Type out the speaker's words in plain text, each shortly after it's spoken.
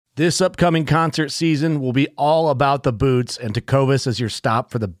This upcoming concert season will be all about the boots, and Tecovas is your stop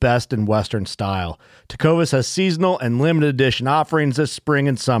for the best in Western style. Tecovas has seasonal and limited edition offerings this spring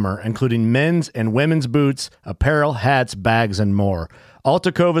and summer, including men's and women's boots, apparel, hats, bags, and more. All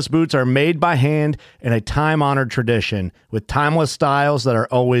Tecovas boots are made by hand in a time-honored tradition with timeless styles that are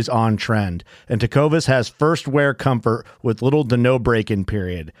always on trend. And Tecovas has first wear comfort with little to no break-in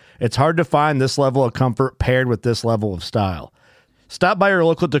period. It's hard to find this level of comfort paired with this level of style. Stop by your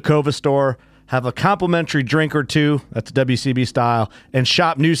local Tecovas store, have a complimentary drink or two, that's WCB style, and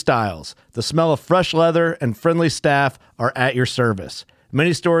shop new styles. The smell of fresh leather and friendly staff are at your service.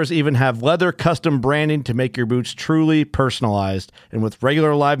 Many stores even have leather custom branding to make your boots truly personalized. And with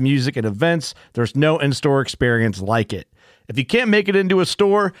regular live music and events, there's no in-store experience like it. If you can't make it into a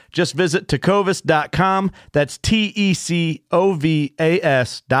store, just visit tecovas.com. That's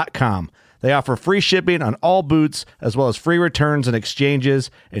TECOVAS.com. They offer free shipping on all boots, as well as free returns and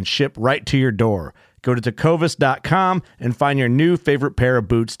exchanges, and ship right to your door. Go to tecovas.com and find your new favorite pair of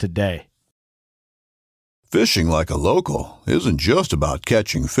boots today. Fishing like a local isn't just about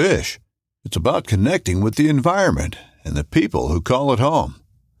catching fish. It's about connecting with the environment and the people who call it home.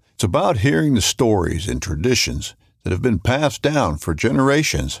 It's about hearing the stories and traditions that have been passed down for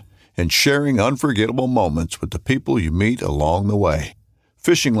generations and sharing unforgettable moments with the people you meet along the way.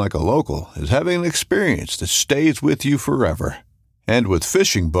 Fishing like a local is having an experience that stays with you forever. And with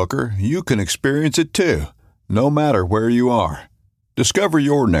Fishing Booker, you can experience it too, no matter where you are. Discover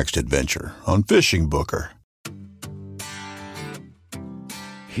your next adventure on Fishing Booker.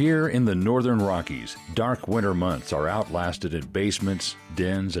 Here in the Northern Rockies, dark winter months are outlasted in basements,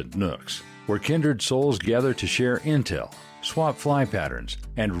 dens, and nooks, where kindred souls gather to share intel, swap fly patterns,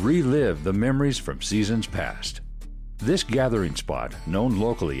 and relive the memories from seasons past. This gathering spot, known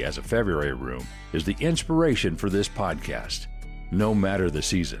locally as a February room, is the inspiration for this podcast. No matter the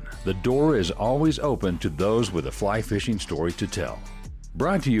season, the door is always open to those with a fly fishing story to tell.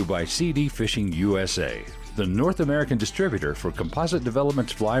 Brought to you by CD Fishing USA, the North American distributor for Composite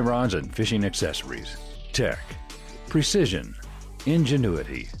Development's fly rods and fishing accessories. Tech, precision,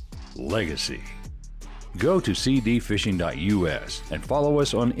 ingenuity, legacy. Go to cdfishing.us and follow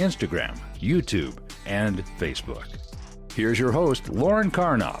us on Instagram, YouTube, and Facebook. Here's your host, Lauren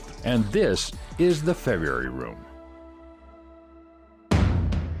Carnop, and this is the February Room.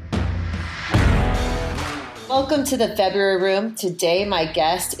 Welcome to the February Room. Today, my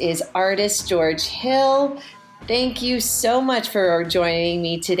guest is artist George Hill. Thank you so much for joining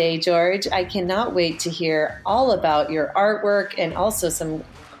me today, George. I cannot wait to hear all about your artwork and also some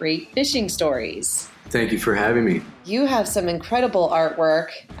great fishing stories. Thank you for having me. You have some incredible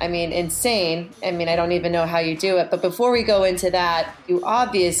artwork. I mean, insane. I mean, I don't even know how you do it. But before we go into that, you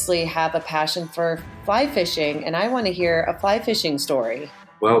obviously have a passion for fly fishing, and I want to hear a fly fishing story.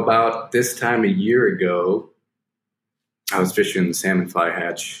 Well, about this time a year ago, I was fishing the salmon fly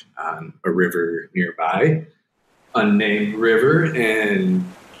hatch on a river nearby, unnamed river, and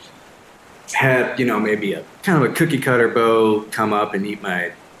had, maybe a kind of a cookie cutter bow come up and eat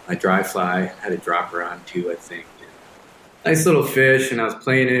my dry fly. Had a dropper on too, I think. Nice little fish, and I was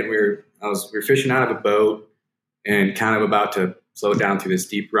playing it. We were fishing out of a boat and kind of about to slow down through this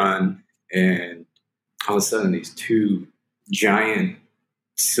deep run, and all of a sudden these two giant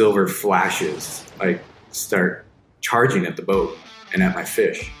silver flashes start charging at the boat and at my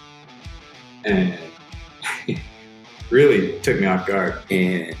fish, and really took me off guard.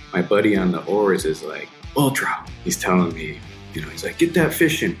 And my buddy on the oars is like, "Bull trout." He's telling me, he's like, "Get that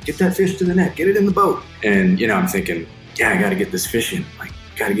fish in, get that fish to the net, get it in the boat." And, I'm thinking, yeah, I got to get this fish in,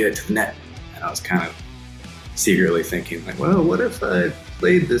 got to get it to the net. And I was kind of secretly thinking, well, what if I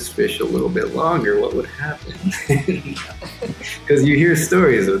played this fish a little bit longer? What would happen? Because you hear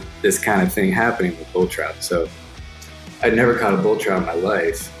stories of this kind of thing happening with bull trout. So I'd never caught a bull trout in my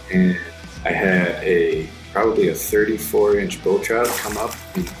life. And I had probably a 34-inch bull trout come up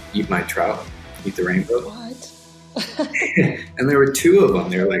and eat my trout, eat the rainbow. What? And there were two of them.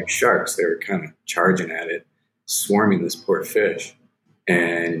 They were like sharks. They were kind of charging at it, swarming this poor fish.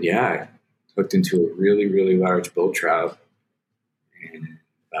 And yeah, I hooked into a really, really large bull trout. And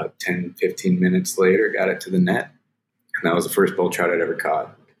about 10, 15 minutes later, got it to the net. And that was the first bull trout I'd ever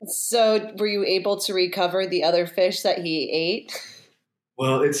caught. So were you able to recover the other fish that he ate?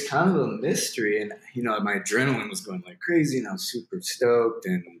 Well, it's kind of a mystery. And, my adrenaline was going like crazy, and I was super stoked.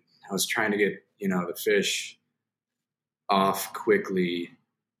 And I was trying to get, the fish off quickly,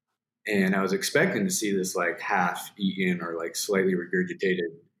 and I was expecting to see this half eaten or slightly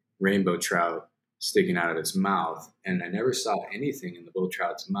regurgitated rainbow trout sticking out of its mouth, and I never saw anything in the bull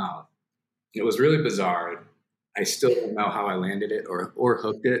trout's mouth. It was really bizarre. I still don't know how I landed it or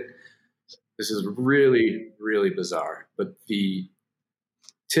hooked it. This is really, really bizarre. But the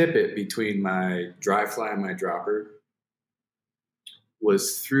tippet between my dry fly and my dropper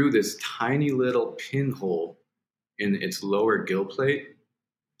was through this tiny little pinhole in its lower gill plate.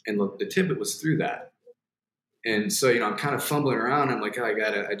 And look, the tippet was through that. And so, I'm kind of fumbling around. I'm like,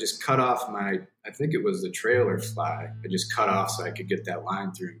 I just cut off I think it was the trailer fly. I just cut off so I could get that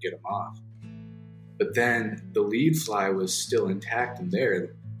line through and get them off. But then the lead fly was still intact in there,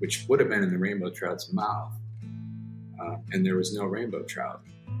 which would have been in the rainbow trout's mouth. And there was no rainbow trout.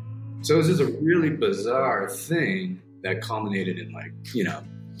 So it was just a really bizarre thing that culminated in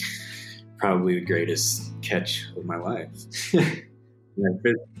probably the greatest catch of my life.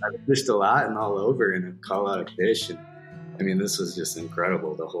 I fished a lot and all over and I caught a lot of fish. And I mean, this was just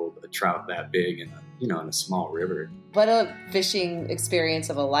incredible to hold a trout that big in a small river. What a fishing experience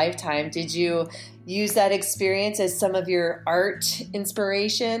of a lifetime. Did you use that experience as some of your art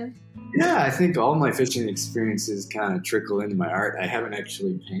inspiration? Yeah, I think all my fishing experiences kind of trickle into my art. I haven't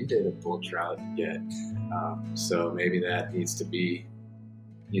actually painted a bull trout yet. So maybe that needs to be,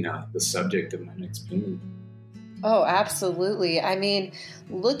 the subject of my next painting. Oh, absolutely. I mean,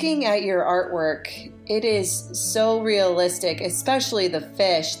 looking at your artwork, it is so realistic, especially the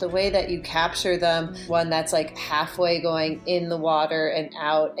fish, the way that you capture them, one that's like halfway going in the water and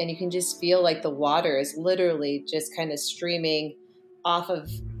out, and you can just feel like the water is literally just kind of streaming off of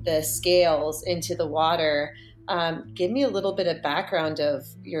the scales into the water. Give me a little bit of background of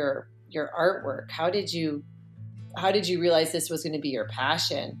your artwork. How did you realize this was going to be your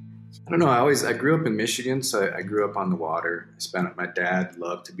passion? I don't know. I grew up in Michigan, so I grew up on the water. My dad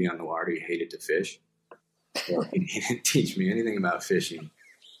loved to be on the water. He hated to fish. So he didn't teach me anything about fishing.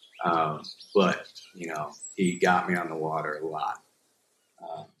 But, he got me on the water a lot,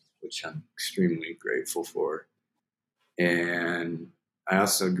 which I'm extremely grateful for. And I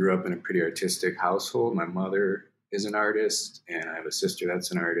also grew up in a pretty artistic household. My mother is an artist, and I have a sister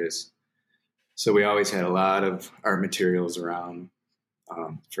that's an artist. So we always had a lot of art materials around.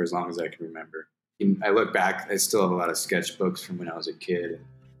 For as long as I can remember. I look back, I still have a lot of sketchbooks from when I was a kid.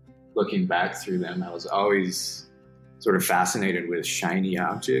 Looking back through them, I was always sort of fascinated with shiny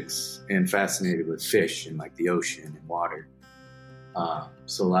objects and fascinated with fish and like the ocean and water.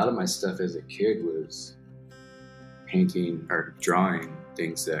 So a lot of my stuff as a kid was painting or drawing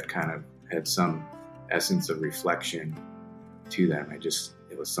things that kind of had some essence of reflection to them.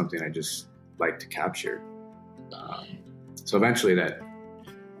 It was something I just liked to capture. So eventually that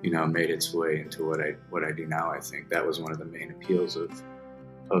made its way into what I do now. I think that was one of the main appeals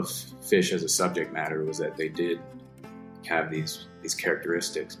of fish as a subject matter, was that they did have these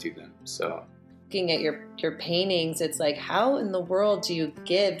characteristics to them. So looking at your paintings, it's like, how in the world do you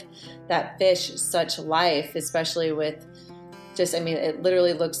give that fish such life, especially with it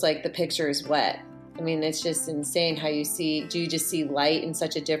literally looks like the picture is wet. I mean, it's just insane how do you just see light in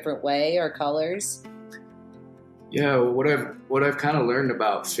such a different way or colors? Yeah, what I've kind of learned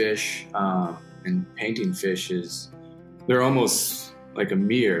about fish and painting fish is they're almost like a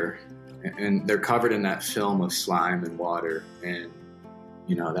mirror, and they're covered in that film of slime and water, and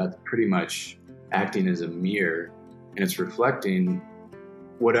that's pretty much acting as a mirror, and it's reflecting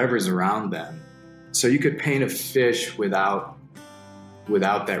whatever's around them. So you could paint a fish without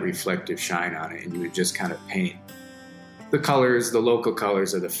that reflective shine on it, and you would just kind of paint the local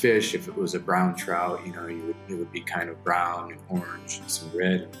colors of the fish. If it was a brown trout, it would be kind of brown and orange and some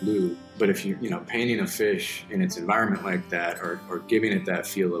red and blue. But if you're, painting a fish in its environment like that, or giving it that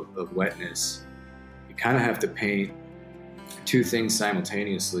feel of wetness, you kind of have to paint two things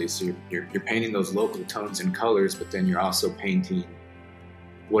simultaneously. So you're painting those local tones and colors, but then you're also painting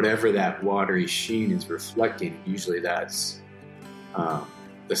whatever that watery sheen is reflecting. Usually that's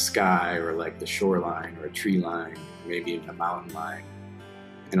the sky, or like the shoreline, or a tree line, maybe even a mountain line.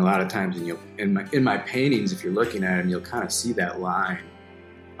 And a lot of times in my paintings, if you're looking at them, you'll kind of see that line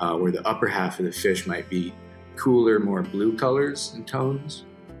where the upper half of the fish might be cooler, more blue colors and tones.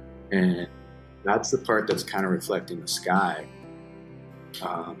 And that's the part that's kind of reflecting the sky.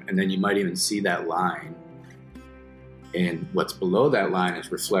 And then you might even see that line. And what's below that line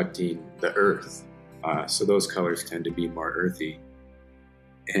is reflecting the earth. So those colors tend to be more earthy.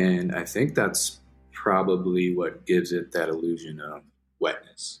 And I think that's probably what gives it that illusion of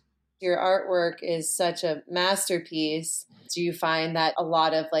wetness. Your artwork is such a masterpiece. Do you find that a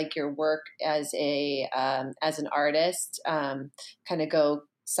lot of like your work as an artist kind of go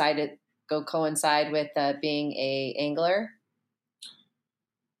coincide with being a angler?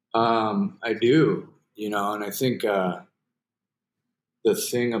 I do, and I think the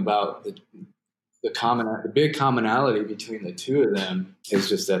thing about the big commonality between the two of them is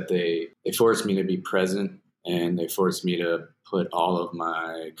just that they force me to be present, and they force me to put all of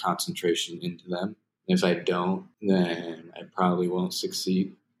my concentration into them. And if I don't, then I probably won't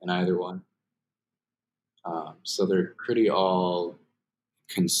succeed in either one. So they're pretty all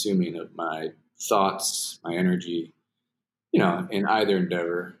consuming of my thoughts, my energy, in either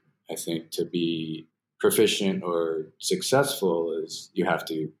endeavor. I think to be proficient or successful is you have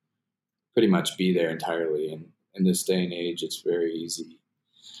to pretty much be there entirely. And in this day and age, it's very easy.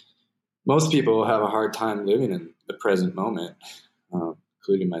 Most people have a hard time living in the present moment,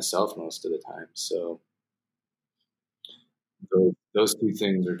 including myself most of the time. So those two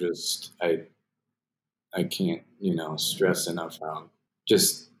things are just, I can't, stress enough how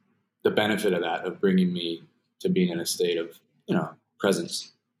just the benefit of that, of bringing me to being in a state of,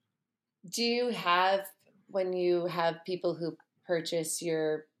 presence. Do you have, when you have people who purchase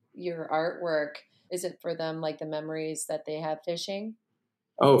your artwork, is it for them like the memories that they have fishing?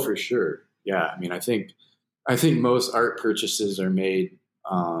 Oh, for sure. Yeah. I mean, I think most art purchases are made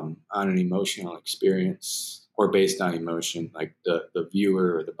on an emotional experience or based on emotion. Like the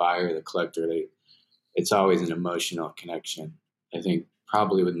viewer or the buyer, or the collector, it's always an emotional connection. I think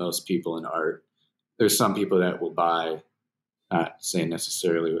probably with most people in art, there's some people that will buy, not saying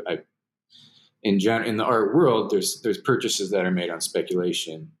necessarily, in the art world, there's purchases that are made on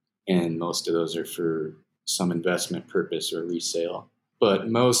speculation, and most of those are for some investment purpose or resale. But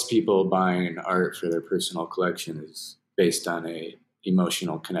most people buying art for their personal collection is based on a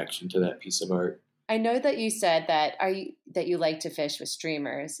emotional connection to that piece of art. I know that you said that you like to fish with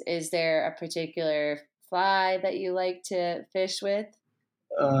streamers. Is there a particular fly that you like to fish with?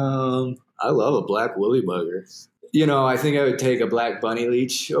 I love a black woolly bugger. I think I would take a black bunny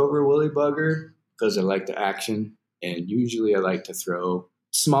leech over woolly bugger because I like the action. And usually I like to throw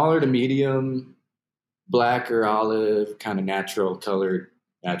smaller to medium, black or olive, kind of natural colored,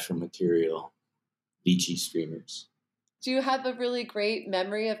 natural material, beachy streamers. Do you have a really great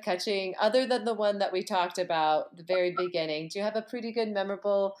memory of catching, other than the one that we talked about the very beginning? Do you have a pretty good,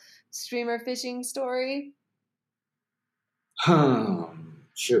 memorable streamer fishing story?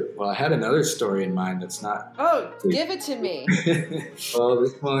 Sure. Well, I had another story in mind that's not... Oh, give it to me. Well,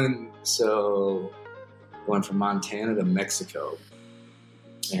 this one, going from Montana to Mexico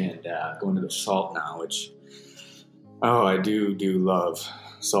and going to the salt now, which, I do love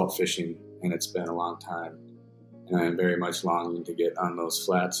salt fishing, and it's been a long time. And I'm very much longing to get on those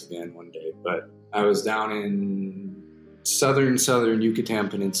flats again one day. But I was down in southern Yucatan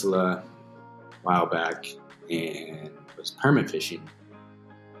Peninsula a while back and was permit fishing.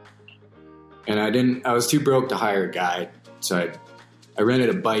 And I was too broke to hire a guide, so I rented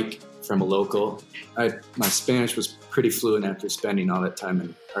a bike from a local. My Spanish was pretty fluent after spending all that time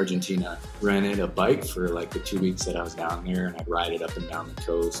in Argentina. Rented a bike for like the 2 weeks that I was down there, and I'd ride it up and down the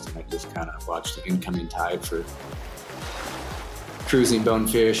coast, and I just kind of watched the incoming tide for cruising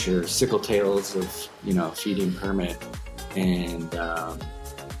bonefish or sickle tails of, feeding permit. And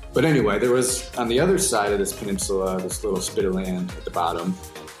but anyway, there was on the other side of this peninsula, this little spit of land at the bottom,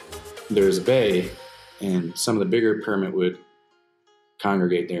 there's a bay, and some of the bigger permit would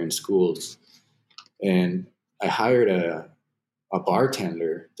congregate there in schools. And I hired a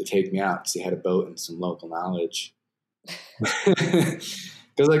bartender to take me out because he had a boat and some local knowledge.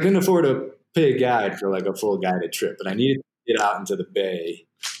 Because I couldn't afford to pay a guide for like a full guided trip, but I needed to get out into the bay,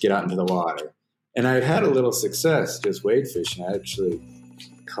 get out into the water. And I had a little success just wade fishing. I actually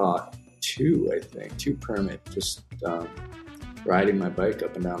caught two permit, just riding my bike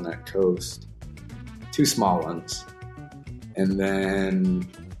up and down that coast, 2 small ones. And then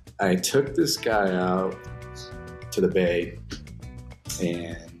I took this guy out to the bay,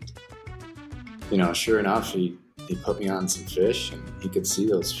 and, sure enough, he put me on some fish, and he could see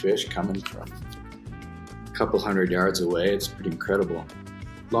those fish coming from a couple hundred yards away. It's pretty incredible.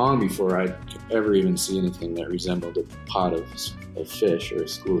 Long before I'd ever even see anything that resembled a pod of fish or a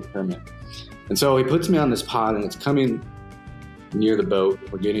school of permit. And so he puts me on this pod, and it's coming near the boat.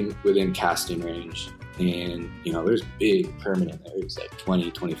 We're getting within casting range, and there's big permit in there. It's like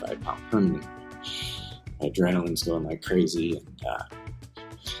 20, 25 pound permit. My adrenaline's going like crazy, and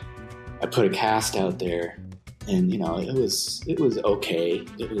I put a cast out there, and it was okay.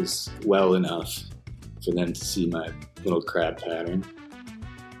 It was well enough for them to see my little crab pattern,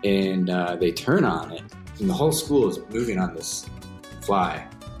 and they turn on it, and the whole school is moving on this fly.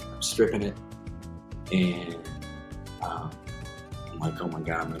 I'm stripping it, and I'm like, oh my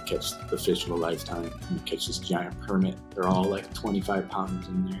God, I'm going to catch the fish of a lifetime. I'm going to catch this giant permit. They're all like 25 pounders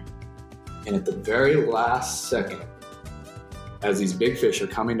in there. And at the very last second, as these big fish are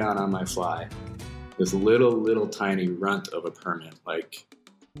coming down on my fly, this little tiny runt of a permit, like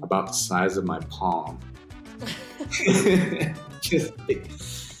about the size of my palm. Just like,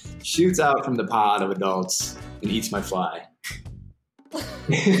 shoots out from the pod of adults and eats my fly.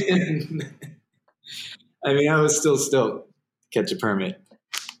 I mean, I was still stoked to catch a permit,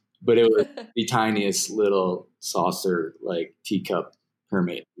 but it was the tiniest little saucer, like teacup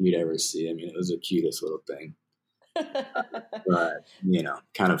permit you'd ever see. I mean, it was the cutest little thing. But, you know,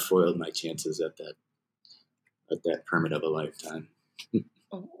 kind of foiled my chances at that permit of a lifetime.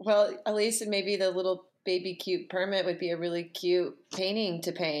 Well, at least maybe the little baby cute permit would be a really cute painting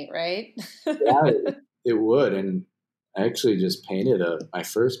to paint, right? Yeah, it would. And I actually just painted my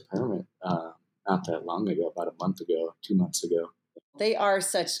first permit not that long ago, about a month ago, 2 months ago. They are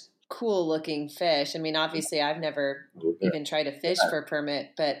such cool looking fish. I mean, obviously I've never even tried to fish for a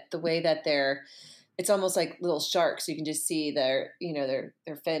permit, but the way that it's almost like little sharks. You can just see their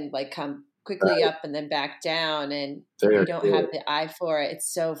fin like come quickly up and then back down, and you don't have the eye for it.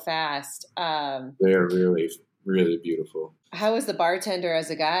 It's so fast. They're really, really beautiful. How was the bartender as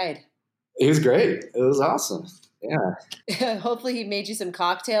a guide? He was great. It was awesome. Yeah. Hopefully he made you some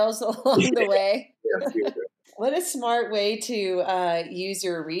cocktails along the way. Yeah, what a smart way to use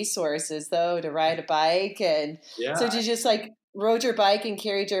your resources, though, to ride a bike. And so did you just like rode your bike and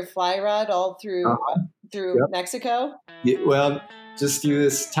carried your fly rod all through Mexico? Yeah, well, just through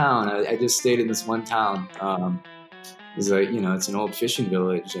this town. I just stayed in this one town. It was like, it's an old fishing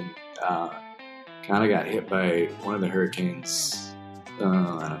village, and kind of got hit by one of the hurricanes, I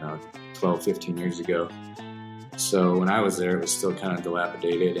don't know, 12, 15 years ago. So when I was there, it was still kind of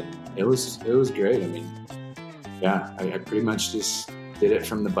dilapidated, and it was great. I mean, yeah, I pretty much just did it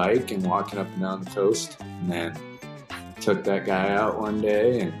from the bike and walking up and down the coast, and then took that guy out one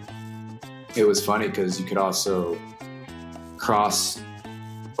day. And it was funny because you could also cross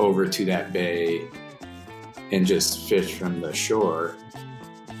over to that bay and just fish from the shore,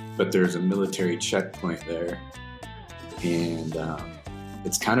 but there's a military checkpoint there, and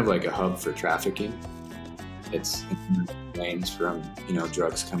it's kind of like a hub for trafficking. It's lanes from,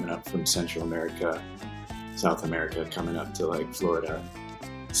 drugs coming up from Central America, South America, coming up to like Florida.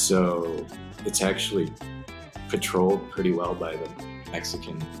 So it's actually patrolled pretty well by the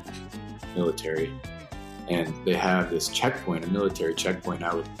Mexican military. And they have this checkpoint, a military checkpoint.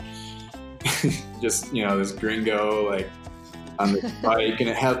 I would just, this gringo like on the bike, and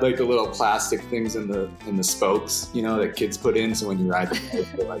it had like the little plastic things in the spokes, that kids put in. So when you ride the bike,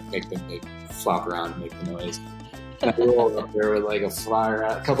 they like make them flop around and make the noise. And I rolled up there with like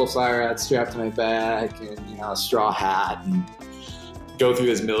a couple fly rods strapped to my back, and a straw hat, and go through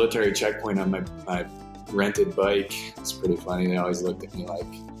this military checkpoint on my rented bike. It's pretty funny. They always looked at me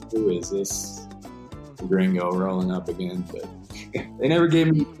like, "Who is this gringo rolling up again?" But they never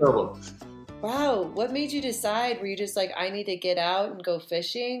gave me trouble. Wow. What made you decide? Were you just like, I need to get out and go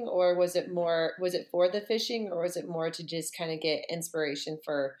fishing? Or was it for the fishing, or was it more to just kind of get inspiration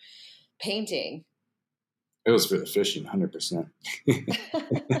for painting? It was for the fishing, 100%. It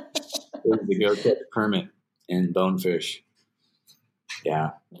was to go catch a permit and bonefish.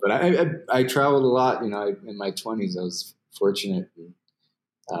 Yeah. But I traveled a lot, in my 20s. I was fortunate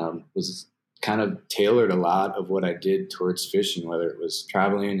and was kind of tailored a lot of what I did towards fishing, whether it was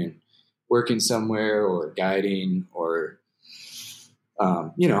traveling and working somewhere or guiding or,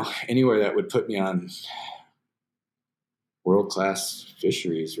 anywhere that would put me on world-class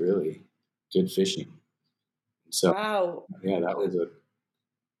fisheries, really good fishing. So, wow. Yeah, that was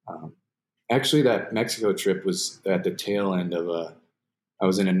actually that Mexico trip was at the tail end of I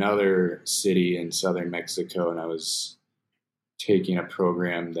was in another city in southern Mexico, and I was taking a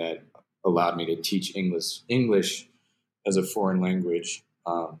program that allowed me to teach English as a foreign language.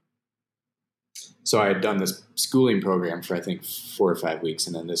 So I had done this schooling program for, I think, 4 or 5 weeks.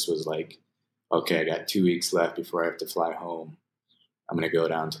 And then this was like, okay, I got 2 weeks left before I have to fly home. I'm going to go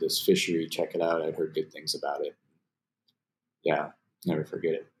down to this fishery, check it out. I'd heard good things about it. Yeah, never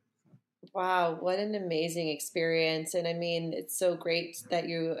forget it. Wow, what an amazing experience. And I mean, it's so great that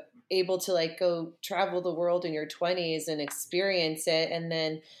you're able to like go travel the world in your 20s and experience it, and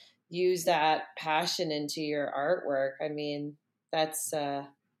then use that passion into your artwork. I mean, that's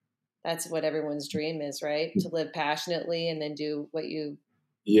what everyone's dream is, right? To live passionately and then do what you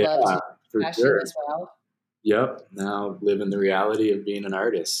love to for passion sure. as well. Yep. Now living the reality of being an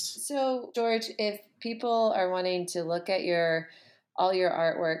artist. So, George, if people are wanting to look at all your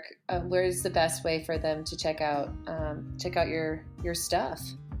artwork, where's the best way for them to check out your stuff?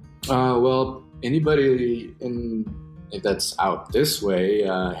 Well, anybody that's out this way,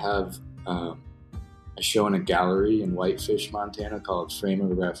 I have a show in a gallery in Whitefish, Montana called Frame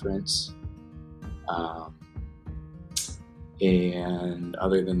of Reference. And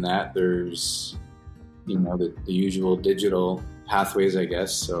other than that, there's, the usual digital pathways, I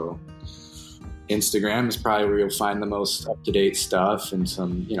guess. So Instagram is probably where you'll find the most up-to-date stuff and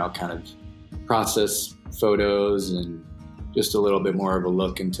some, kind of process photos and just a little bit more of a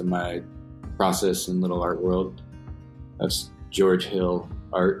look into my process and little art world. That's George Hill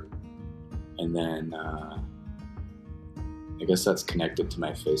Art. And then I guess that's connected to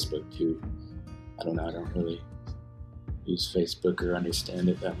my Facebook too. I don't know. I don't really use Facebook or understand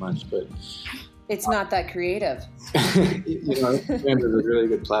it that much, but it's not that creative. Instagram is a really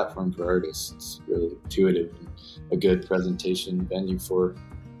good platform for artists. It's really intuitive and a good presentation venue for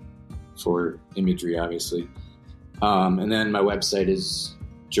imagery, obviously. And then my website is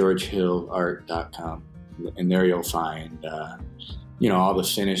georgehillart.com, and there you'll find all the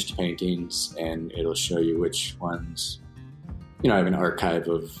finished paintings, and it'll show you which ones. I have an archive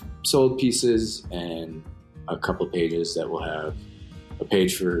of sold pieces and a couple pages that will have a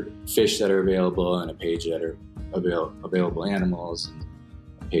page for fish that are available and a page that are available animals, and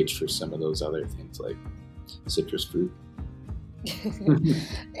a page for some of those other things like citrus fruit.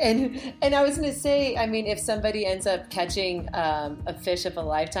 and I was going to say, I mean, if somebody ends up catching a fish of a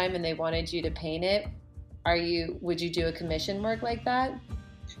lifetime and they wanted you to paint it, would you do a commission work like that?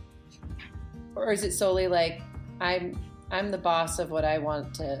 Or is it solely like, I'm the boss of what I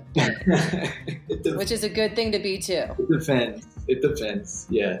want to paint, which is a good thing to be too. It depends.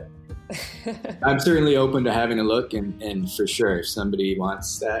 Yeah. I'm certainly open to having a look, and for sure, if somebody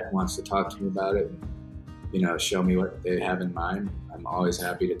wants to talk to me about it, show me what they have in mind, I'm always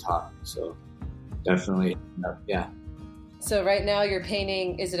happy to talk. So definitely, yeah. So right now you're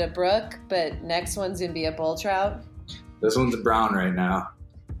painting, is it a brook? But next one's going to be a bull trout? This one's a brown right now.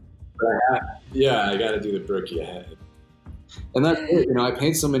 But I got to do the brookie ahead. And that's it. I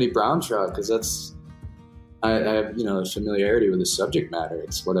paint so many brown trout because I have, a familiarity with the subject matter.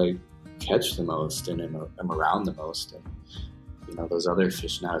 It's what I catch the most and I'm around the most. And, those other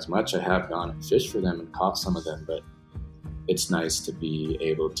fish, not as much. I have gone and fished for them and caught some of them, but it's nice to be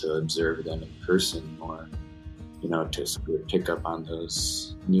able to observe them in person more, to sort of pick up on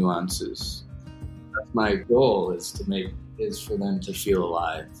those nuances. That's my goal is for them to feel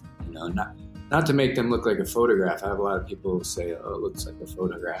alive, not to make them look like a photograph. I have a lot of people who say, oh, it looks like a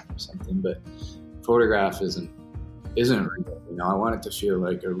photograph or something, but photograph isn't real. I want it to feel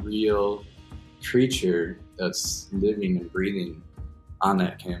like a real creature that's living and breathing on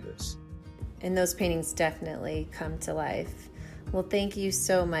that canvas. And those paintings definitely come to life. Well, thank you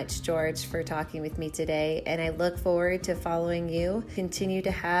so much, George, for talking with me today. And I look forward to following you. Continue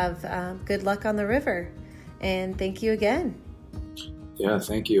to have good luck on the river. And thank you again. Yeah,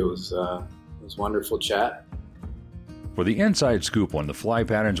 thank you. It was wonderful chat. For the inside scoop on the fly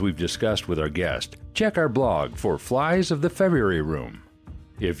patterns we've discussed with our guest, check our blog for Flies of the February Room.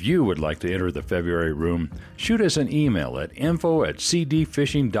 If you would like to enter the February Room, shoot us an email at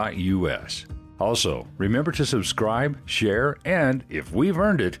info@cdfishing.us. Also, remember to subscribe, share, and, if we've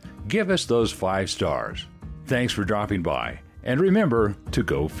earned it, give us those 5 stars. Thanks for dropping by, and remember to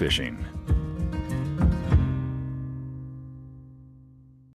go fishing.